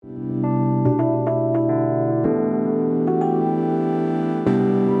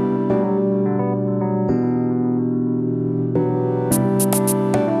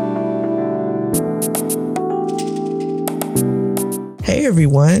Hey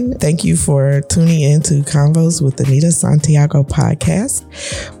everyone, thank you for tuning in to Convos with Anita Santiago podcast.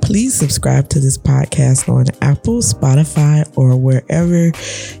 Please subscribe to this podcast on Apple, Spotify, or wherever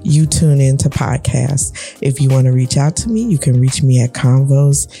you tune into podcasts. If you want to reach out to me, you can reach me at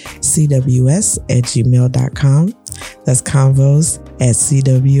convoscws@gmail.com. That's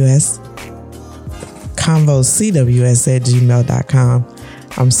convoscws@gmail.com.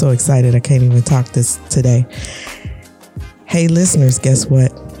 I'm so excited I can't even talk this today. Hey listeners, guess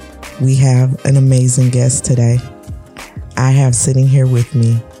what? We have an amazing guest today. I have sitting here with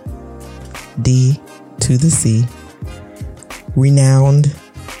me D2ThaC, renowned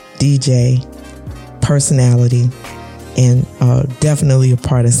DJ, personality, and definitely a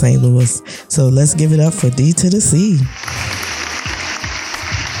part of St. Louis. So let's give it up for D2ThaC.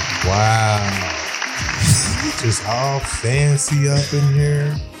 Wow. Just all fancy up in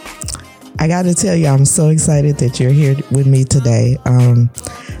here. I got to tell you, I'm so excited that you're here with me today.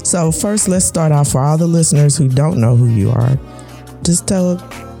 So first, let's start off for all the listeners who don't know who you are. Just tell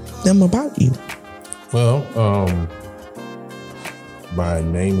them about you. Well, my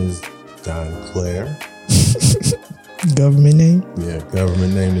name is Don Clair. Government name? Yeah,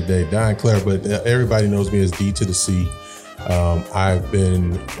 government name today, Don Clair. But everybody knows me as D2ThaC. I've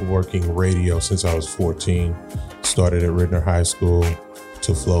been working radio since I was 14. Started at Rittner High School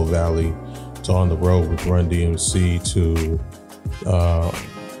to Flow Valley, to On the Road with Run DMC, to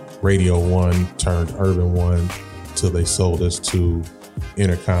Radio 1, turned Urban 1, till they sold us to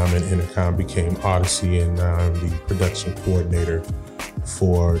Intercom, and Intercom became Odyssey, and now I'm the production coordinator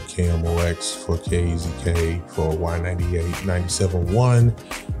for KMOX, for KZK, for Y98, 97.1,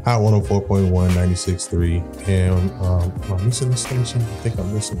 Hot 104.1, 96.3, and am I missing a station? I think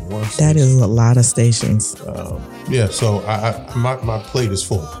I'm missing one station. That is a lot of stations. Yeah, so my plate is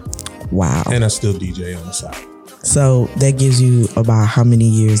full. Wow. And I still DJ on the side. So that gives you about how many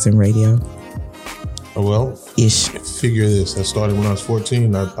years in radio? Well, ish. Figure this. I started when I was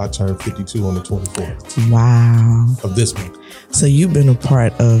 14. I turned 52 on the 24th. Wow. Of this month. So you've been a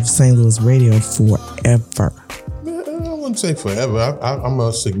part of St. Louis radio forever. I wouldn't say forever. I'm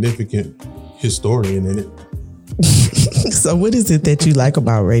a significant historian in it. So what is it that you like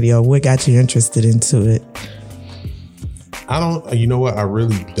about radio? What got you interested into it? You know what? I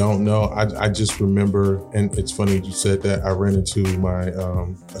really don't know. I just remember, and it's funny you said that. I ran into my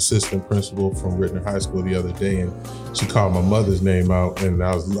assistant principal from Rittner High School the other day, and she called my mother's name out, and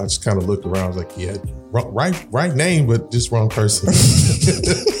I just kind of looked around. I was like, yeah, right name, but just wrong person.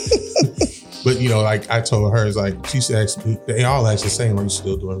 But like I told her, it's like, she asked me, they all asked the same, are you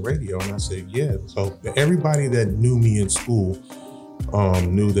still doing radio? And I said, yeah. So everybody that knew me in school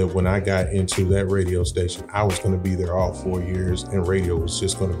knew that when I got into that radio station, I was going to be there all 4 years, and radio was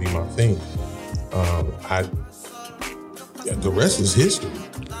just going to be my thing. The rest is history.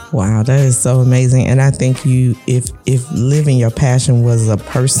 Wow, that is so amazing. And I think if living your passion was a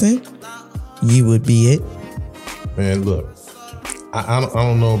person, you would be it. Man, look, I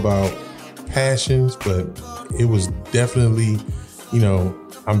don't know about passions, but it was definitely,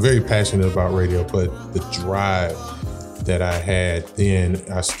 I'm very passionate about radio, but the drive that I had then,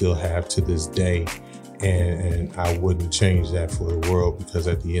 I still have to this day. And I wouldn't change that for the world, because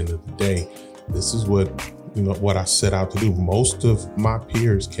at the end of the day, this is what I set out to do. Most of my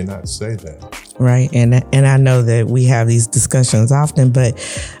peers cannot say that. Right. And I know that we have these discussions often, but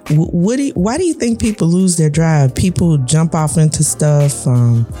why do you think people lose their drive? People jump off into stuff.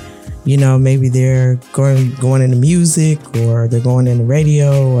 Maybe they're going into music, or they're going into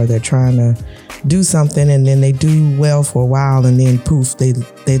radio, or they're trying to do something, and then they do well for a while, and then poof, they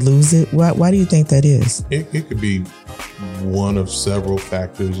lose it. Why do you think that is? It could be one of several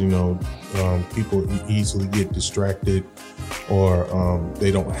factors. People easily get distracted, or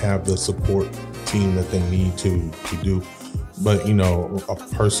they don't have the support team that they need to do. But a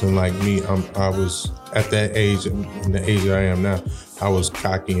person like me, I was at that age, in the age I am now, I was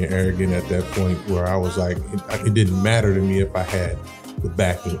cocky and arrogant at that point, where I was like, it didn't matter to me if I had the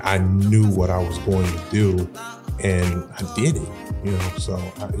backing. I knew what I was going to do, and I did it. So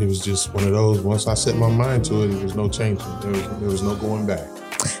it was just one of those. Once I set my mind to it, there was no changing. There was no going back.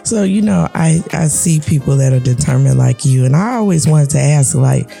 So I see people that are determined like you, and I always wanted to ask,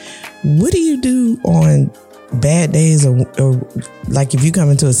 like, what do you do on bad days, or like if you come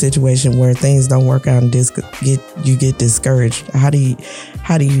into a situation where things don't work out and you get discouraged? How do you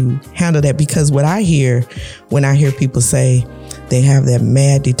handle that? Because what I hear when I hear people say they have that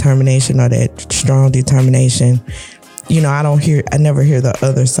mad determination or that strong determination, I never hear the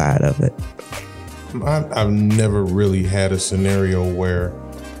other side of it. I've never really had a scenario where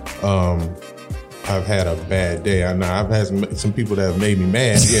I've had a bad day. I know I've had some people that have made me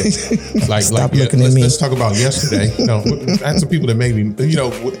mad. Yeah, let's talk about yesterday. I had some people that made me. But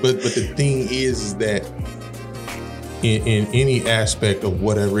the thing is that in any aspect of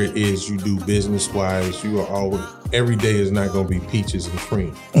whatever it is you do business wise, you are always, every day is not going to be peaches and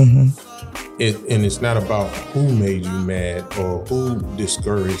cream. And it's not about who made you mad or who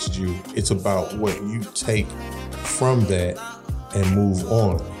discouraged you. It's about what you take from that and move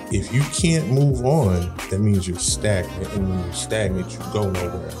on. If you can't move on, that means you're stagnant. And when you're stagnant, you go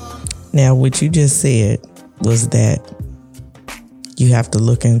nowhere. Now, what you just said was that you have to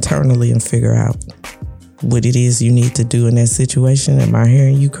look internally and figure out what it is you need to do in that situation. Am I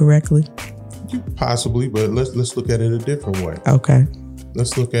hearing you correctly? Possibly, but let's look at it a different way. Okay.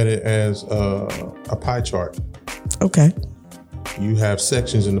 Let's look at it as a pie chart. Okay. You have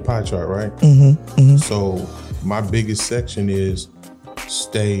sections in the pie chart, right? So my biggest section is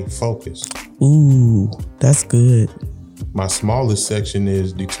stay focused. Ooh, that's good. My smallest section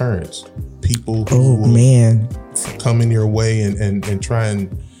is deterrence. People who come in your way and try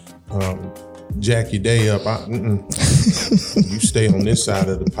and jack your day up. You stay on this side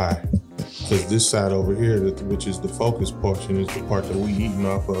of the pie. Because this side over here, which is the focus portion, is the part that we eating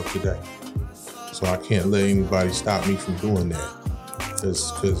off of today. So I can't let anybody stop me from doing that.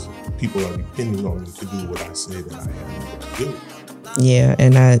 Because people are depending on me to do what I say that I am able to do. Yeah,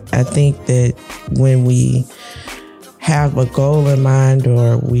 and I think that when we have a goal in mind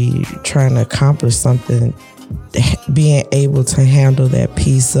or we trying to accomplish something, being able to handle that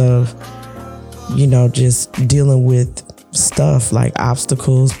piece of, just dealing with stuff like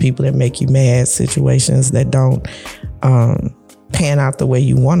obstacles, people that make you mad, situations that don't pan out the way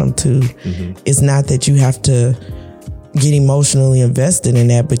you want them to. It's not that you have to get emotionally invested in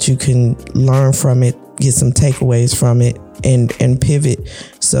that, but you can learn from it, get some takeaways from it, and pivot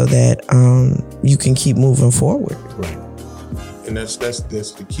so that you can keep moving forward. Right. And that's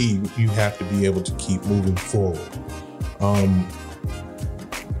the key. You have to be able to keep moving forward.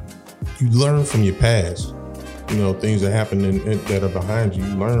 You learn from your past. Things that happen that are behind you.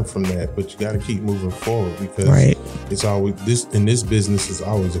 You learn from that, but you got to keep moving forward because it's always in this business is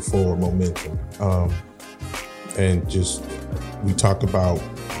always a forward momentum. And just we talk about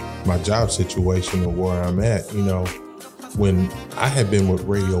my job situation and where I'm at. When I had been with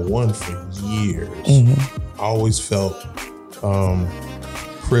Radio 1 for years, I always felt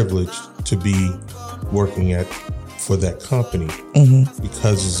privileged to be working for that company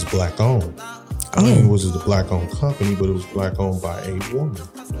because it's black owned. Not only was it a black owned company, but it was black owned by a woman.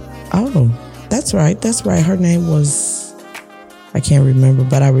 Oh, that's right. Her name was, I can't remember,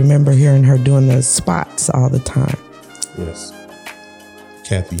 but I remember hearing her doing the spots all the time. Yes.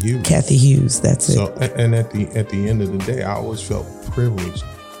 Kathy Hughes, that's it. So, and at the end of the day, I always felt privileged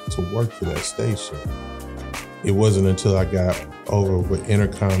to work for that station. It wasn't until I got over with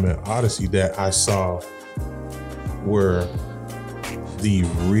Intercom and Odyssey that I saw where the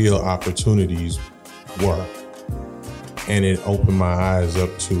real opportunities were. And it opened my eyes up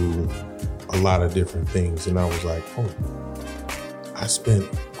to a lot of different things. And I was like, I spent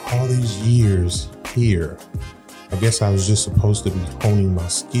all these years here. I guess I was just supposed to be honing my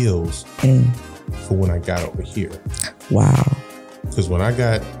skills for when I got over here. Wow. Because when I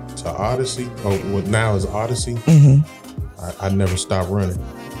got to Odyssey, or what now is Odyssey, I never stopped running.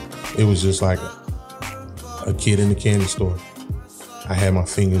 It was just like a kid in the candy store. I had my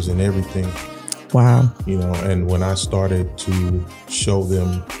fingers in everything. Wow. And when I started to show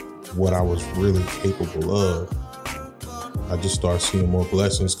them what I was really capable of, I just started seeing more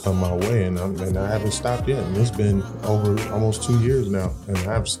blessings come my way, and I haven't stopped yet. And it's been over almost 2 years now, and I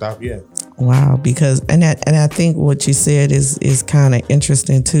haven't stopped yet. Wow, because and I think what you said is kind of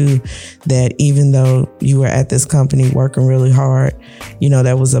interesting too, that even though you were at this company working really hard,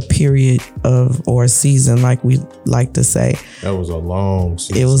 that was a period or a season, like we like to say. That was a long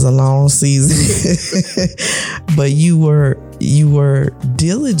season. It was a long season. But you were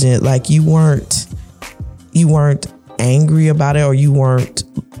diligent, like you weren't angry about it, or you weren't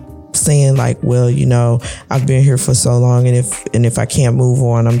saying like, well, I've been here for so long, and if I can't move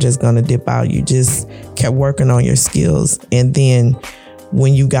on, I'm just gonna dip out. You just kept working on your skills, and then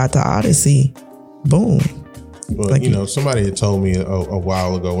when you got to Odyssey, boom. Well, somebody had told me a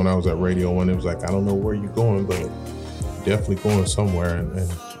while ago when I was at Radio 1, it was like, I don't know where you're going, but definitely going somewhere,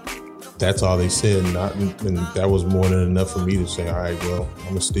 and that's all they said, and that was more than enough for me to say, all right, well,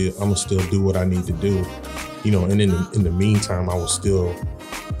 I'm gonna still do what I need to do, and in the meantime, I was still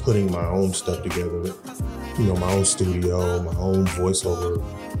putting my own stuff together, my own studio, my own voiceover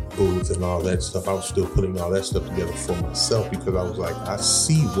booth and all that stuff. I was still putting all that stuff together for myself because I was like, I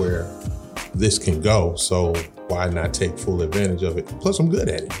see where this can go. So why not take full advantage of it? Plus, I'm good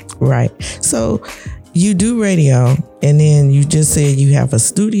at it. Right. So you do radio, and then you just said you have a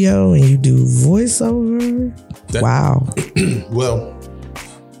studio and you do voiceover. Wow. Well,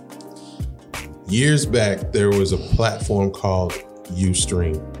 years back, there was a platform called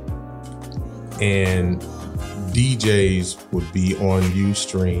Ustream, and DJs would be on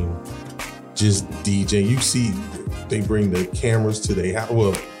Ustream just DJ. You see, they bring the cameras to their house.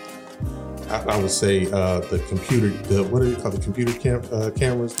 Well, I would say the computer, what do they call the computer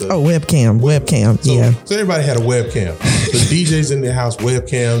cameras? Webcam. So everybody had a webcam. The DJs in their house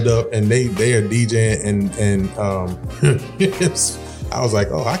webcammed up, and they are DJing, and I was like,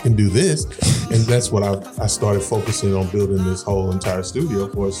 oh, I can do this. And that's what I started focusing on, building this whole entire studio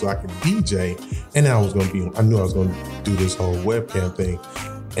for, so I could DJ. And I knew I was going to do this whole webcam thing.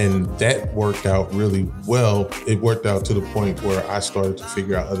 And that worked out really well. It worked out to the point where I started to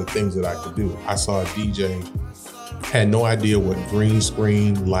figure out other things that I could do. I saw a DJ, had no idea what green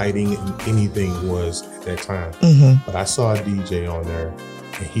screen, lighting, and anything was at that time. Mm-hmm. But I saw a DJ on there,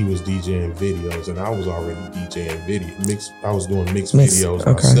 and he was DJing videos, and I was already DJing I was doing mixed videos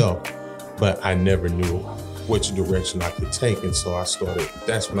myself, but I never knew which direction I could take. And so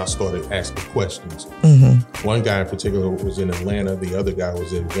that's when I started asking questions. Mm-hmm. One guy in particular was in Atlanta. The other guy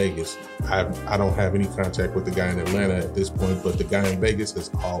was in Vegas. I don't have any contact with the guy in Atlanta at this point, but the guy in Vegas has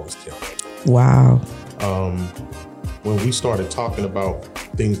always kept up. Wow. When we started talking about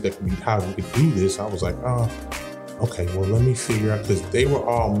things how we could do this, I was like, okay, well, let me figure out, because they were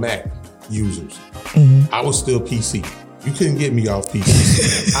all Mac users. Mm-hmm. I was still PC. You couldn't get me off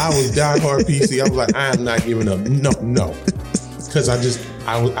PC. I was diehard PC. I was like, I am not giving up. No. Because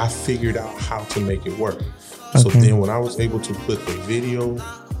I figured out how to make it work. Okay. So then when I was able to put the video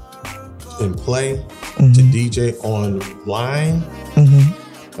and play to DJ online,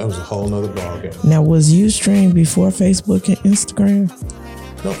 that was a whole nother ballgame. Now, was Ustream before Facebook and Instagram?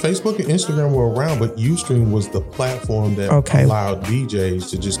 No, Facebook and Instagram were around, but Ustream was the platform that allowed DJs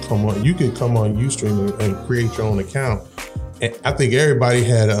to just come on. You could come on Ustream and create your own account. And I think everybody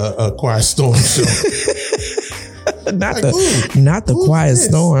had a Quiet Storm show. Not the Quiet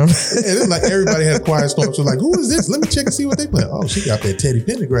Storm. It's like everybody had a Quiet Storm. So like, who is this? Let me check and see what they play. Oh, she got that Teddy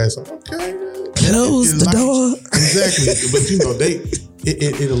Pendergrass. Okay. Close the door. Exactly. But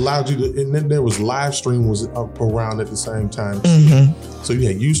it allowed you to, and then there was live stream was around at the same time. Mm-hmm. So you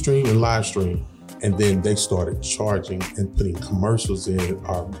had Ustream and live stream, and then they started charging and putting commercials in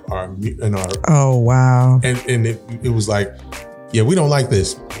our. Oh wow! And it was like, yeah, we don't like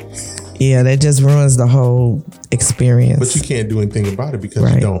this. Yeah, that just ruins the whole experience. But you can't do anything about it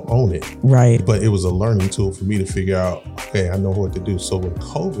because you don't own it. Right. But it was a learning tool for me to figure out, okay, I know what to do. So when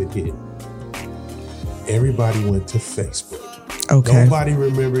COVID hit, everybody went to Facebook. Okay. Nobody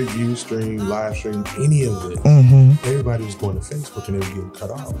remembered Ustream, live stream, any of it. Mm-hmm. Everybody was going to Facebook and they were getting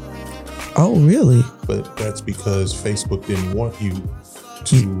cut off. Oh, really? But that's because Facebook didn't want you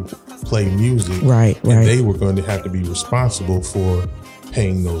to play music. Right. They were going to have to be responsible for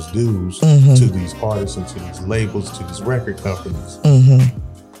paying those dues to these artists and to these labels, to these record companies. Mm-hmm.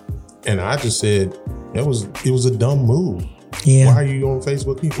 And I just said, it was a dumb move. Yeah. Why are you on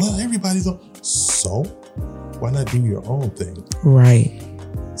Facebook? Well, everybody's on. So why not do your own thing? Right.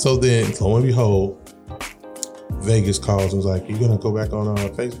 So then, lo and behold, Vegas calls and was like, "You're gonna go back on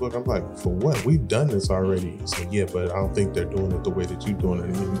Facebook?" I'm like, "For what? We've done this already." He said, "Yeah, but I don't think they're doing it the way that you're doing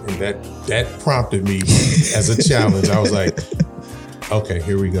it." And that prompted me as a challenge. I was like, okay,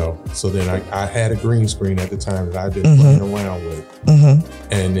 here we go. So then I had a green screen at the time that I've been playing around with.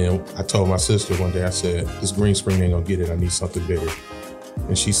 Mm-hmm. And then I told my sister one day, I said, "This green screen ain't gonna get it. I need something bigger."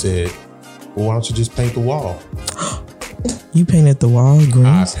 And she said, "Well, why don't you just paint the wall?" You painted the wall green?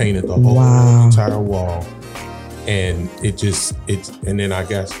 I painted the whole entire wall. And and then I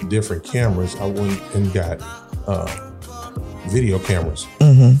got some different cameras. I went and got video cameras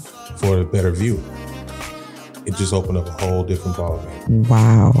for a better view. It just opened up a whole different ballgame.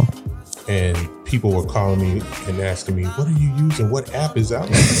 Wow. And people were calling me and asking me, "What are you using? What app is that?"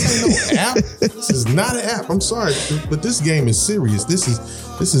 I'm like, "This ain't no app. This is not an app. I'm sorry, but this game is serious. This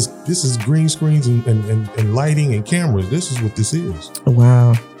is green screens and lighting and cameras. This is what this is."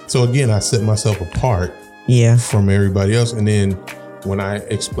 Wow. So again, I set myself apart from everybody else. And then when I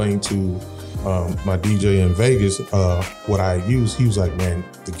explained to my DJ in Vegas what I use, he was like, "Man,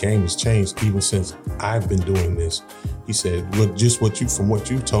 the game has changed even since I've been doing this." He said, "Look, just from what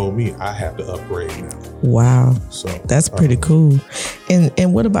you told me, I have to upgrade now." Wow. So that's pretty cool.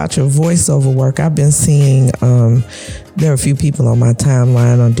 And what about your voiceover work? I've been seeing there are a few people on my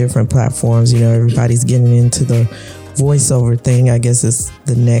timeline on different platforms. You know, everybody's getting into the voiceover thing. I guess it's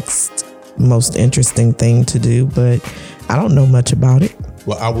the next most interesting thing to do, but I don't know much about it.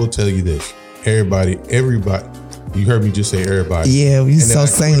 Well, I will tell you this. Everybody, you heard me just say everybody. Yeah, we saw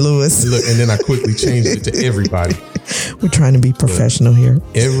St. Louis. Look, and then I quickly changed it to everybody. We're trying to be professional here.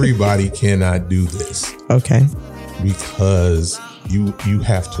 Everybody cannot do this. Okay. Because you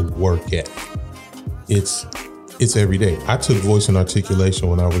have to work at it. It's every day. I took voice and articulation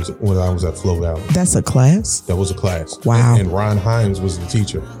when I was at Flow Valley. That's a class? That was a class. Wow. And Ron Himes was the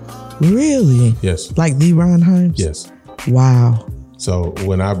teacher. Really? Yes. Like the Ron Himes? Yes. Wow. So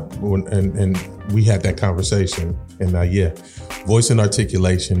when we had that conversation, and voice and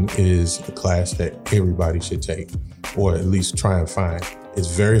articulation is a class that everybody should take, or at least try and find. It's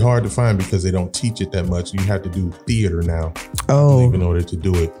very hard to find because they don't teach it that much. You have to do theater now, in order to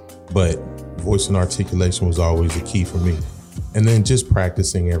do it. But voice and articulation was always the key for me. And then just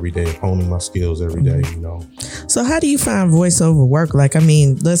practicing every day, honing my skills every day, you know. So how do you find voiceover work? Like, I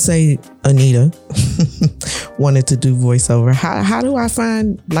mean, let's say Anita wanted to do voiceover. How do I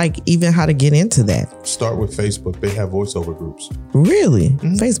find, like, even how to get into that? Start with Facebook. They have voiceover groups. Really?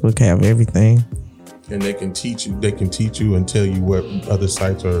 Mm-hmm. Facebook have everything. And they can teach you and tell you what other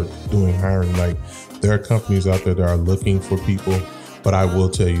sites are doing hiring. Like, there are companies out there that are looking for people, but I will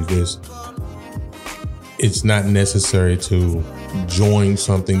tell you this. It's not necessary to join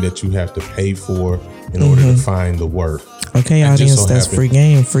something that you have to pay for in order to find the work. Okay, audience, that's free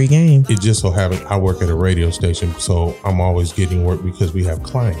game. It just so happens I work at a radio station, so I'm always getting work because we have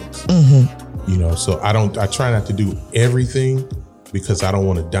clients. You know, so I try not to do everything because I don't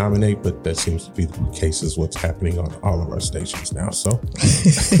want to dominate, but that seems to be the case is what's happening on all of our stations now. So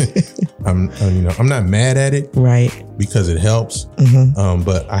I'm not mad at it, right? Because it helps.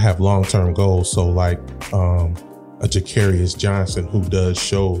 But I have long-term goals. So like a Jacarius Johnson who does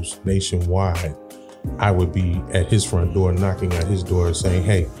shows nationwide, I would be at his front door, knocking at his door saying,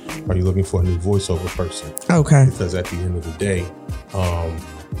 hey, are you looking for a new voiceover person? Okay. Because at the end of the day,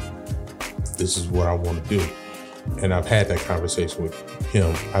 this is what I want to do. And I've had that conversation with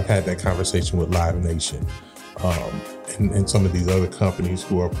him. I've had that conversation with Live Nation and some of these other companies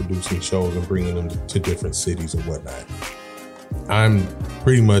who are producing shows and bringing them to different cities and whatnot. I'm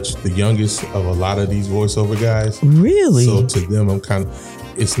pretty much the youngest of a lot of these voiceover guys. Really? So to them,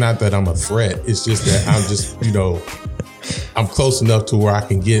 it's not that I'm a threat. It's just that I'm just, I'm close enough to where I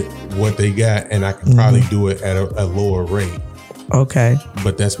can get what they got and I can probably do it at a lower rate. Okay.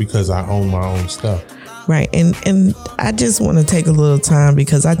 But that's because I own my own stuff. Right. And I just want to take a little time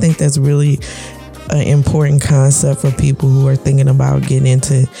because I think that's really an important concept for people who are thinking about getting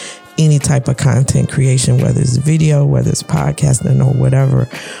into any type of content creation, whether it's video, whether it's podcasting or whatever,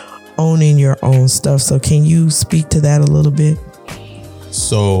 owning your own stuff. So can you speak to that a little bit?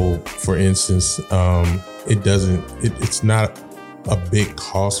 So for instance, it's not a big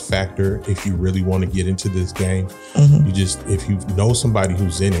cost factor if you really want to get into this game. If you know somebody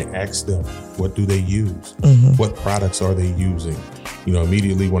who's in it, ask them, what do they use? What products are they using?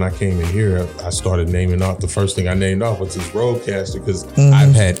 Immediately when I came in here, I started naming off. The first thing I named off was this Rodecaster because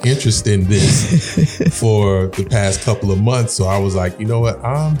I've had interest in this for the past couple of months. So I was like, you know what?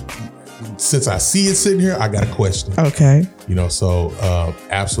 Since I see it sitting here, I got a question. Okay. So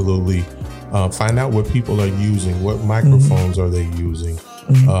absolutely. Find out what people are using, what microphones are they using,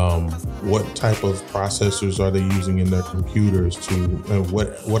 what type of processors are they using in their computers and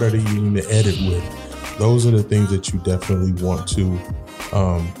what are they using to edit with. Those are the things that you definitely want to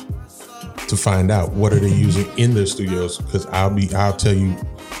find out. What are they using in their studios? Because I'll tell you,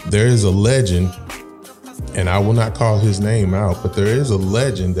 there is a legend, and I will not call his name out, but there is a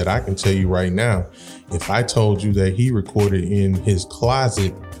legend that I can tell you right now. If I told you that he recorded in his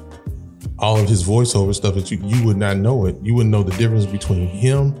closet all of his voiceover stuff, that you would not know it. You wouldn't know the difference between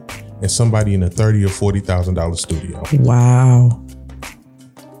him and somebody in a $30,000 or $40,000 studio. Wow.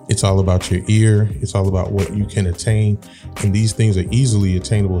 It's all about your ear. It's all about what you can attain. And these things are easily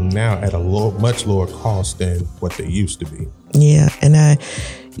attainable now at a much lower cost than what they used to be. Yeah. And I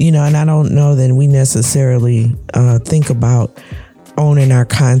don't know that we necessarily think about owning our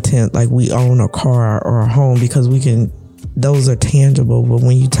content like we own a car or a home, because those are tangible. But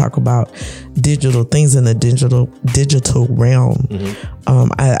when you talk about digital things in the digital realm,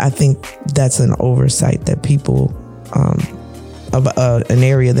 I think that's an oversight that people, an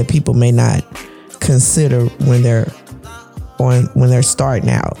area that people may not consider when they're starting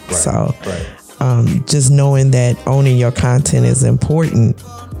out. Right, so, just knowing that owning your content is important.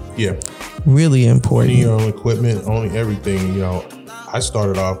 Yeah, really important. Owning your own equipment, owning everything. I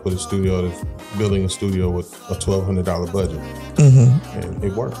started off with building a studio with a $1,200 budget, and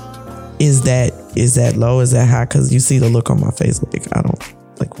it worked. Is that low? Is that high? Because you see the look on my face,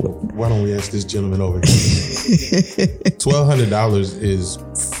 like Like, why don't we ask this gentleman over here? $1,200 is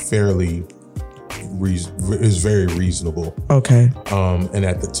very reasonable. Okay. And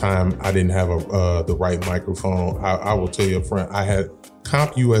at the time, I didn't have the right microphone. I will tell you up front, I had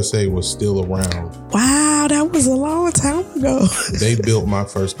CompUSA was still around. Wow, that was a long time ago. They built my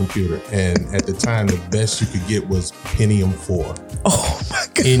first computer, and at the time, the best you could get was Pentium 4. Oh my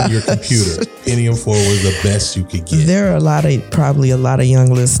God! In your computer, Pentium 4 was the best you could get. There are probably a lot of young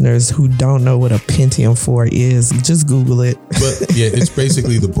listeners who don't know what a Pentium 4 is. Just Google it. But yeah, it's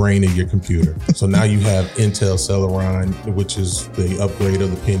basically the brain of your computer. So now you have Intel Celeron, which is the upgrade of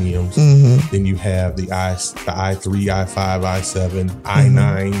the Pentiums. Mm-hmm. Then you have the i3, i5, i7,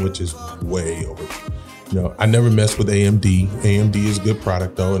 i9, which is way over. I never messed with AMD. AMD is a good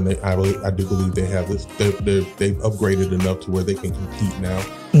product though, and I do believe they have this. They've upgraded enough to where they can compete now.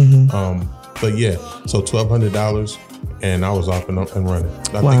 Mm-hmm. But yeah, so $1,200, and I was off and running.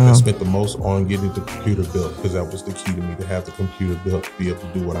 I think I spent the most on getting the computer built, because that was the key to me, to have the computer built to be able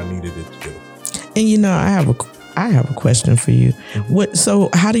to do what I needed it to do. And I have a question for you. So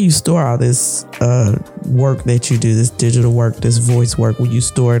how do you store all this work that you do, this digital work, this voice work? Will you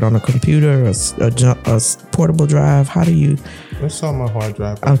store it on a computer, a portable drive? How do you? It's on my hard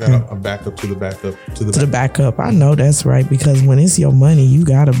drive. I got a backup to the backup to the backup. I know that's right, because when it's your money, you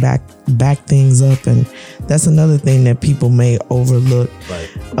gotta back things up, and that's another thing that people may overlook. Right.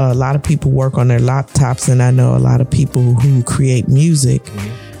 A lot of people work on their laptops, and I know a lot of people who create music.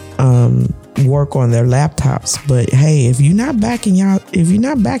 Mm-hmm. Work on their laptops, but hey, if you're not backing your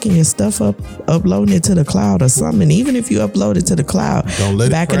stuff up, uploading it to the cloud or something, even if you upload it to the cloud, don't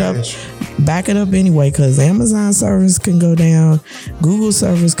let back it crash. Back it up anyway, because Amazon servers can go down, Google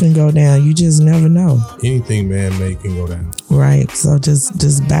servers can go down. You just never know. Anything man-made can go down. Right. So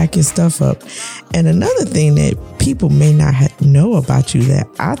just back your stuff up. And another thing that people may not know about you that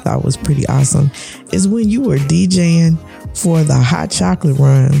I thought was pretty awesome is when you were DJing for the hot chocolate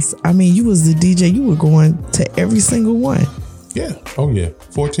runs. I mean, you was the DJ. You were going to every single one. Yeah. Oh yeah.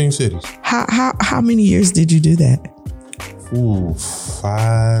 14 cities. How many years did you do that? Ooh,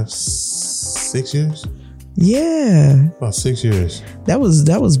 5, 6 years. Yeah. About 6 years. That was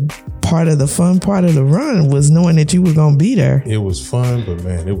part of the fun part of the run, was knowing that you were gonna be there. It was fun, but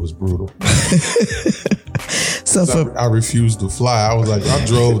man, it was brutal. I refused to fly. I was like, I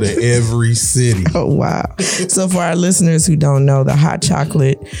drove to every city. Oh, wow. So for our listeners who don't know, the Hot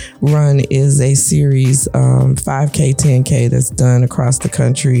Chocolate Run is a series, 5K, 10K, that's done across the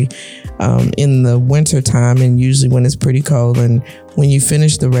country in the winter time, and usually when it's pretty cold. And when you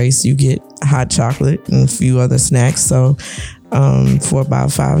finish the race, you get hot chocolate and a few other snacks. So for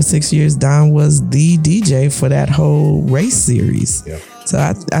about 5 or 6 years, Don was the DJ for that whole race series. Yeah. So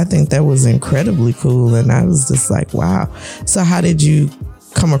I think that was incredibly cool. And I was just like, wow. So how did you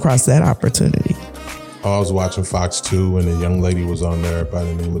come across that opportunity? I was watching Fox 2, and a young lady was on there by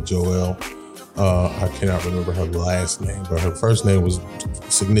the name of Joelle. I cannot remember her last name, but her first name was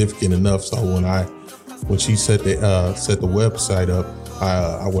significant enough. So when she set the website up,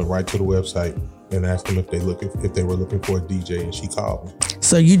 I went right to the website and asked them if they were looking for a DJ, and she called me.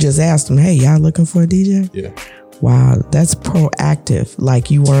 So you just asked them, hey, y'all looking for a DJ? Yeah. Wow, that's proactive. Like,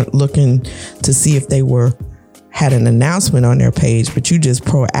 you weren't looking to see if they had an announcement on their page, but you just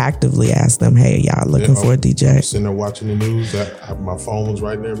proactively asked them, hey, y'all looking for a DJ? I was sitting there watching the news. My phone was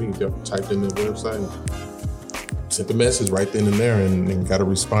right there. We typed in the website and sent the message right then and there, and got a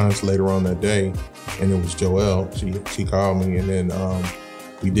response later on that day. And it was Joelle. She called me, and then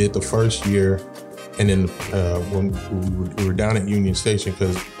we did the first year. And then when we were down at Union Station,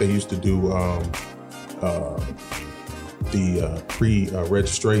 because they used to do the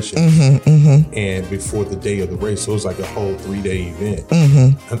pre-registration and before the day of the race. So it was like a whole 3-day event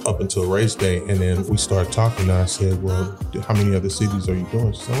and up until race day. And then we started talking, and I said, well, how many other cities are you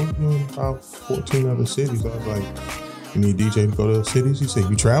doing? So I'm doing about 14 other cities. I was like, you need a DJ to go to those cities? He said,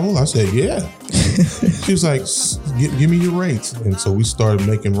 you travel? I said, yeah. She was like, give me your rates. And so we started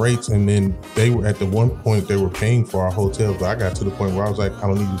making rates, and then they were at the one point they were paying for our hotels, but I got to the point where I was like, I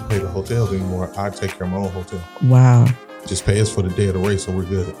don't need you to pay the hotels anymore. I take care of my own hotel. Wow. Just pay us for the day of the race, so we're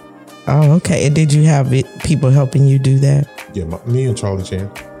good. Oh, okay. And did you have people helping you do that? Yeah, me and Charlie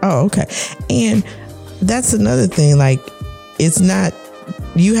Chan. Oh, okay. And that's another thing. Like, it's not,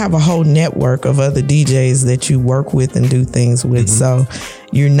 you have a whole network of other DJs that you work with and do things with. So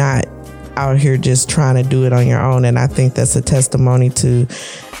you're not out here just trying to do it on your own. And I think that's a testimony to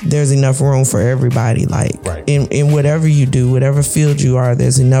there's enough room for everybody. Like, in whatever you do, whatever field you are,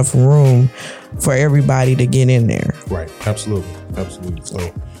 there's enough room for everybody to get in there. Right. Absolutely. So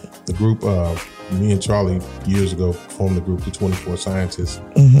the group, me and Charlie years ago formed the group, the 24 Scientists,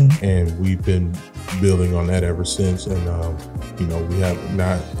 and we've been building on that ever since. And we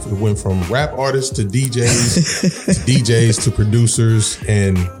went from rap artists to DJs to producers,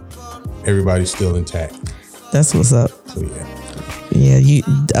 and everybody's still intact. That's what's up. So you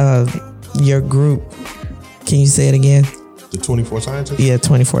your group. Can you say it again? The 24 Scientists? Yeah,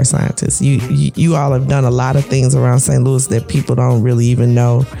 24 Scientists. You all have done a lot of things around St. Louis that people don't really even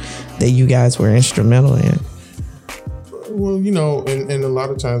know that you guys were instrumental in. Well, and a lot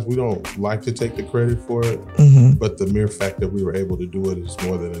of times we don't like to take the credit for it, but the mere fact that we were able to do it is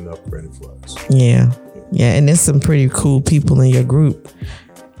more than enough credit for us. Yeah, and there's some pretty cool people in your group.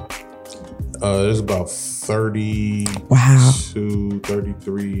 There's about 30 to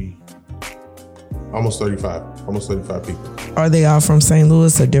 33, almost 35 people. Are they all from St.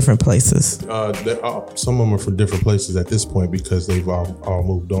 Louis or different places? Some of them are from different places at this point because they've all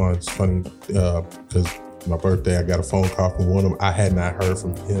moved on. It's funny because my birthday, I got a phone call from one of them. I had not heard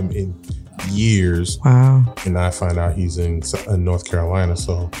from him in years. Wow. And I find out he's in North Carolina.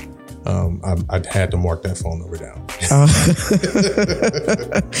 So I had to mark that phone number down.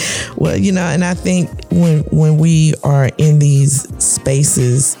 Well, and I think when we are in these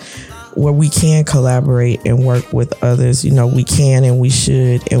spaces where we can collaborate and work with others, we can and we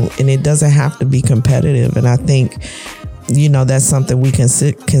should, and it doesn't have to be competitive. And I think, that's something we can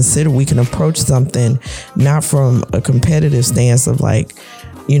consider. We can approach something not from a competitive stance of like,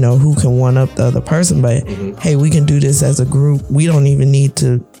 who can one up the other person, but hey, we can do this as a group. We don't even need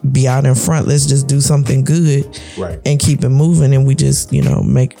to be out in front. Let's just do something good, right, and keep it moving. And we just,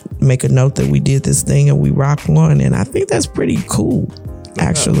 make a note that we did this thing and we rock on. And I think that's pretty cool,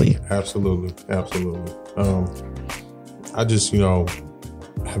 actually. Absolutely. I just,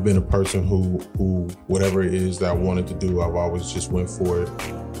 have been a person who whatever it is that I wanted to do, I've always just went for it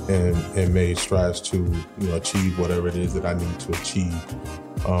and made strides to, achieve whatever it is that I need to achieve.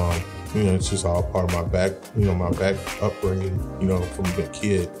 It's just all part of my back upbringing, from a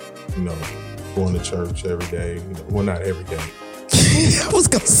kid, going to church every day, well, not every day. I was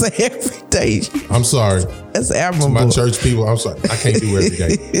going to say every day. I'm sorry. That's admirable. To my church people, I'm sorry. I can't do every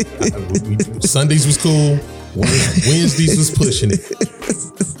day. Sundays was cool. Wednesdays was pushing it.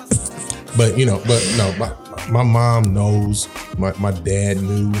 But no, my mom knows, my dad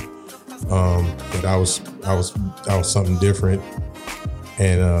knew that I was something different.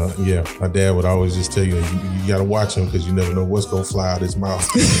 And my dad would always just tell you got to watch him because you never know what's going to fly out his mouth.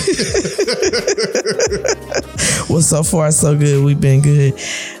 Well, so far so good. We've been good.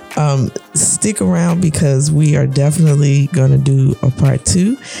 Stick around because we are definitely going to do a part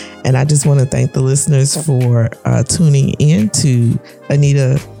 2. And I just want to thank the listeners for tuning in to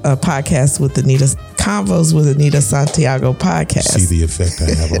Anita podcast with Anita, Convos with Anita Santiago podcast. See the effect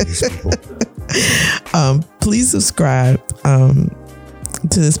I have on these people. Please subscribe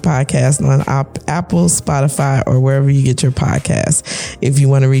to this podcast on Apple, Spotify, or wherever you get your podcasts. If you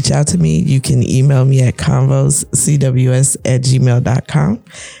want to reach out to me, you can email me at convoscws@gmail.com.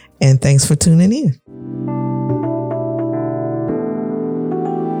 And thanks for tuning in.